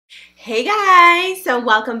Hey guys, so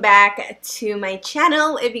welcome back to my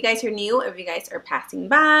channel. If you guys are new, if you guys are passing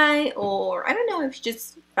by, or I don't know, if you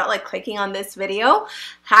just felt like clicking on this video.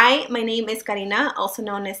 Hi, my name is Karina, also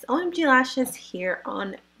known as OMG Lashes here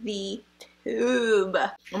on the tube.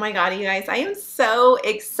 Oh my god, you guys, I am so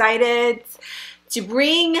excited to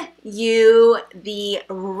bring you the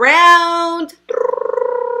round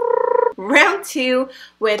 2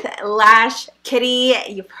 with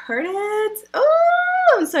Lashkitty. You've heard it.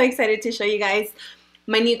 Oh, I'm so excited to show you guys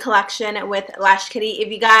my new collection with Lashkitty.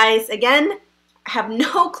 If you guys, again, have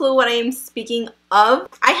no clue what I am speaking of,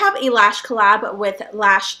 I have a lash collab with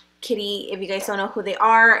Lashkitty. If you guys don't know who they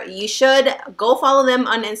are, you should go follow them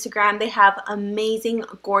on Instagram. They have amazing,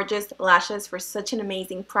 gorgeous lashes for such an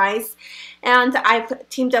amazing price. And I've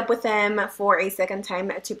teamed up with them for a second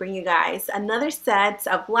time to bring you guys another set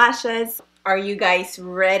of lashes. Are you guys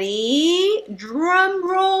ready? Drum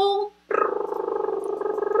roll.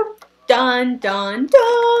 Dun, dun,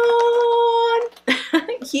 dun.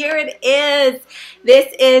 Here it is.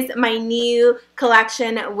 This is my new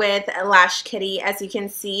collection with Lashkitty. As you can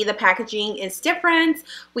see, the packaging is different.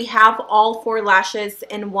 We have all 4 lashes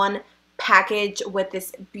in one package with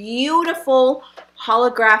this beautiful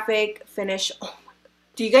holographic finish. Oh my God.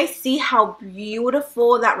 Do you guys see how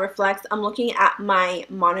beautiful that reflects? I'm looking at my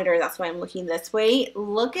monitor, that's why I'm looking this way.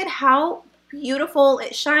 Look at how beautiful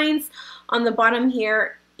it shines on the bottom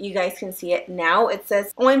here. You guys can see it now. It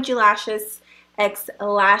says OMG Lashes X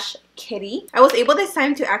Lashkitty. I was able this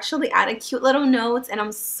time to actually add a cute little note, and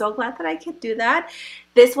I'm so glad that I could do that.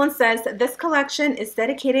 This one says, this collection is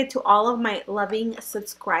dedicated to all of my loving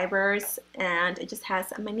subscribers, and it just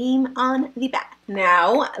has my name on the back.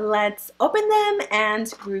 Now let's open them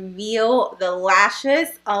and reveal the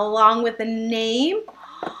lashes along with the name.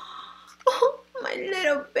 Oh, my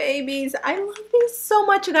little babies. I love these so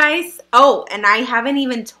much, you guys. Oh, and I haven't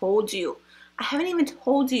even told you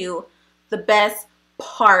the best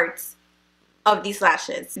parts of these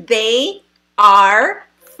lashes. They are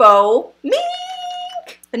Faux Mink.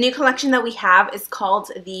 The new collection that we have is called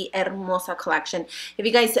the Hermosa collection. If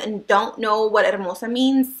you guys don't know what Hermosa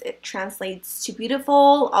means, it translates to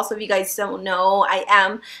beautiful. Also, if you guys don't know, I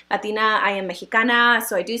am Latina, I am Mexicana,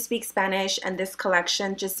 so I do speak Spanish, and this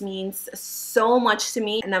collection just means so much to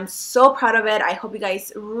me, and I'm so proud of it. I hope you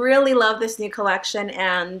guys really love this new collection,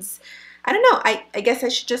 and I don't know, I guess I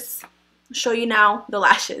should just show you now the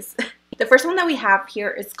lashes. The first one that we have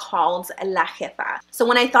here is called La Jefa. So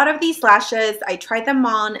when I thought of these lashes, I tried them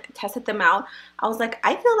on, tested them out. I was like,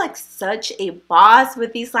 I feel like such a boss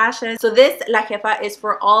with these lashes. So this La Jefa is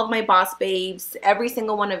for all of my boss babes, every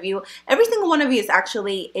single one of you. Every single one of you is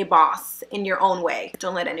actually a boss in your own way.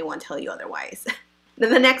 Don't let anyone tell you otherwise.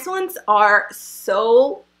 Then the next ones are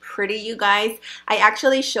so pretty, you guys. I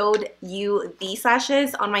actually showed you these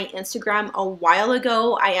lashes on my Instagram a while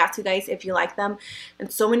ago. I asked you guys if you like them,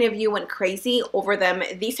 and so many of you went crazy over them.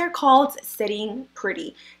 These are called Sitting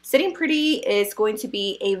Pretty. Sitting Pretty is going to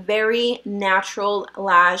be a very natural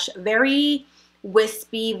lash, very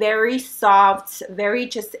wispy, very soft, very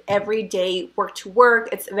just everyday work to work.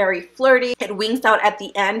 It's very flirty. It wings out at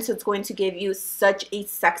the end, so it's going to give you such a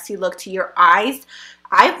sexy look to your eyes.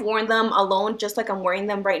 I've worn them alone just like I'm wearing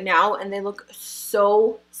them right now, and they look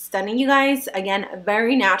so stunning, you guys. Again,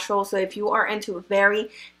 very natural. So if you are into very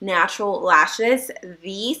natural lashes,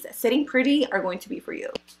 these Sitting Pretty are going to be for you.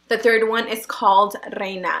 The third one is called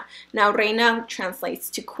Reina. Now, Reina translates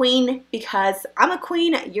to queen because I'm a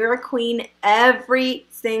queen, you're a queen. Every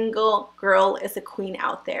single girl is a queen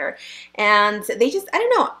out there. And they just, I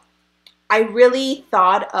don't know, I really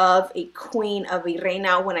thought of a queen, of a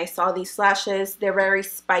reina, when I saw these lashes. They're very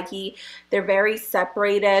spiky. They're very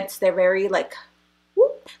separated. They're very like,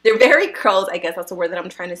 whoop. They're very curled, I guess that's the word that I'm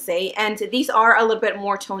trying to say. And these are a little bit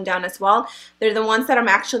more toned down as well. They're the ones that I'm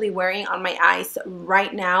actually wearing on my eyes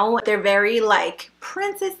right now. They're very like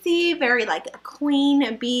princessy, very like a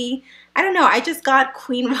queen bee. I don't know, I just got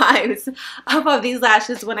queen vibes off of these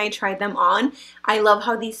lashes when I tried them on. I love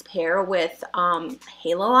how these pair with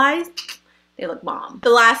halo eyes. They look bomb. The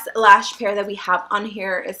last lash pair that we have on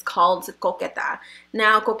here is called Coqueta.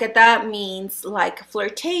 Now, Coqueta means like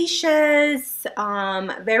flirtatious,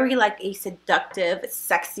 very like a seductive,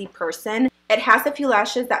 sexy person. It has a few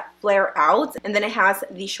lashes that flare out, and then it has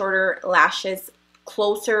the shorter lashes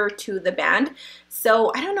closer to the band.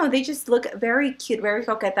 So I don't know, they just look very cute, very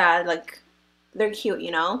Coqueta, like they're cute,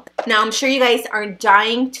 you know. Now, I'm sure you guys are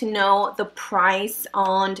dying to know the price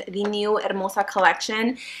on the new Hermosa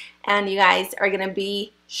collection, and you guys are gonna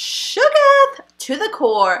be shooketh to the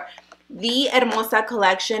core. The Hermosa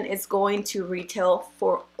collection is going to retail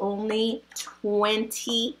for only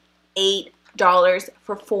 $28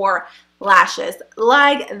 for 4 lashes.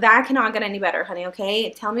 Like, that cannot get any better, honey,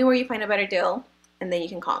 okay? Tell me where you find a better deal, and then you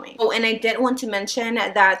can call me. Oh, and I did want to mention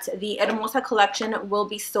that the Hermosa collection will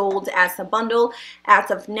be sold as a bundle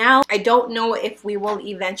as of now. I don't know if we will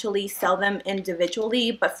eventually sell them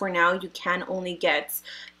individually, but for now you can only get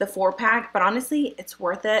the 4-pack. But honestly, it's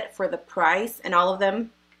worth it for the price, and all of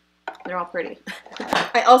them, they're all pretty.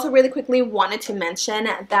 I also really quickly wanted to mention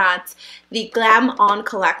that the Glam On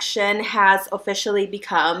collection has officially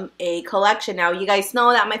become a collection. Now, you guys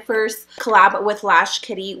know that my first collab with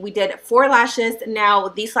Lashkitty, we did 4 lashes. Now,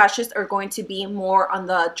 these lashes are going to be more on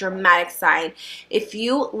the dramatic side. If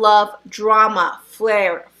you love drama,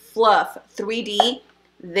 flair, fluff, 3D,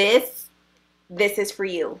 this is for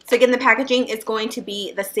you. So again, the packaging is going to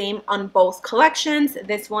be the same on both collections.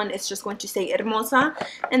 This one is just going to say Hermosa,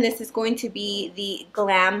 and this is going to be the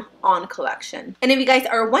Glam On collection. And if you guys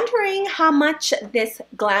are wondering how much this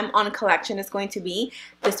Glam On collection is going to be,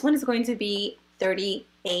 this one is going to be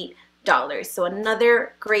 $38. So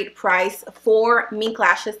another great price for mink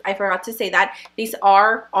lashes. I forgot to say that these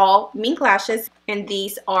are all mink lashes, and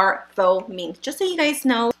these are faux mink, just so you guys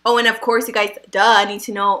know. Oh, and of course, you guys need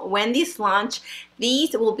to know when these launch.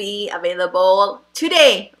 These will be available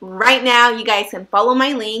today, right now. You guys can follow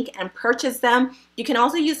my link and purchase them. You can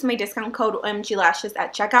also use my discount code Mglashes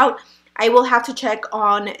at checkout. I will have to check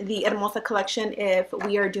on the Hermosa collection if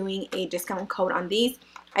we are doing a discount code on these.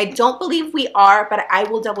 I don't believe we are, but I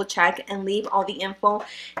will double check and leave all the info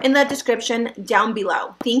in the description down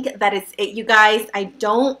below. I think that is it, you guys. I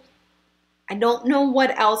don't know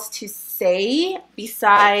what else to say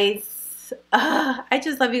besides I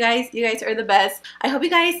just love you guys. You guys are the best. I hope you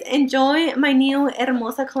guys enjoy my new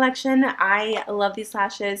Hermosa collection. I love these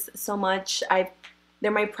lashes so much. They're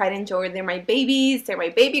my pride and joy. They're my babies. They're my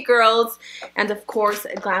baby girls. And of course,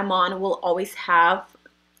 Glam On will always have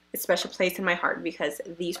a special place in my heart because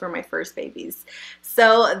these were my first babies.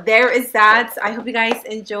 So there is that. I hope you guys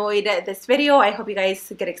enjoyed this video. I hope you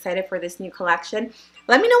guys get excited for this new collection.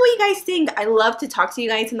 Let me know what you guys think. I love to talk to you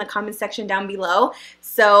guys in the comment section down below.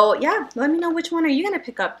 So yeah, let me know which one are you gonna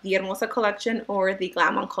pick up, the Hermosa collection or the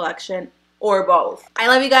Glam On collection, or both. I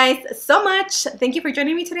love you guys so much. Thank you for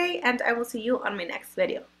joining me today, and I will see you on my next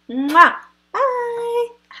video. Mwah! Bye!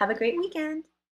 Have a great weekend.